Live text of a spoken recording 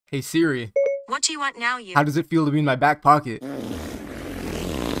Hey Siri, What do you want now, you? how does it feel to be in my back pocket?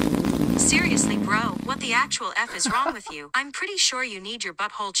 Seriously, bro, what the actual F is wrong with you? I'm pretty sure you need your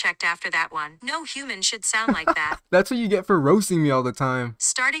butthole checked after that one. No human should sound like that. That's what you get for roasting me all the time.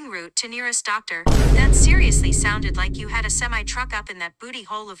 Starting route to nearest doctor. That seriously sounded like you had a semi-truck up in that booty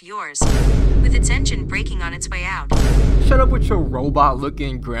hole of yours, with its engine braking on its way out. Shut up with your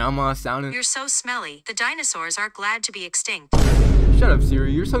robot-looking grandma sounding. You're so smelly. The dinosaurs are glad to be extinct. Shut up,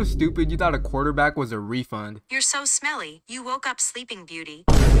 Siri. You're so stupid you thought a quarterback was a refund. You're so smelly. You woke up Sleeping Beauty.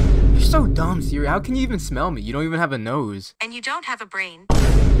 You're so dumb, Siri. How can you even smell me? You don't even have a nose. And you don't have a brain.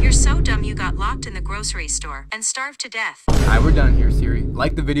 You're so dumb you got locked in the grocery store and starved to death. Alright, we're done here, Siri.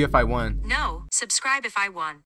 Like the video if I won. No, subscribe if I won.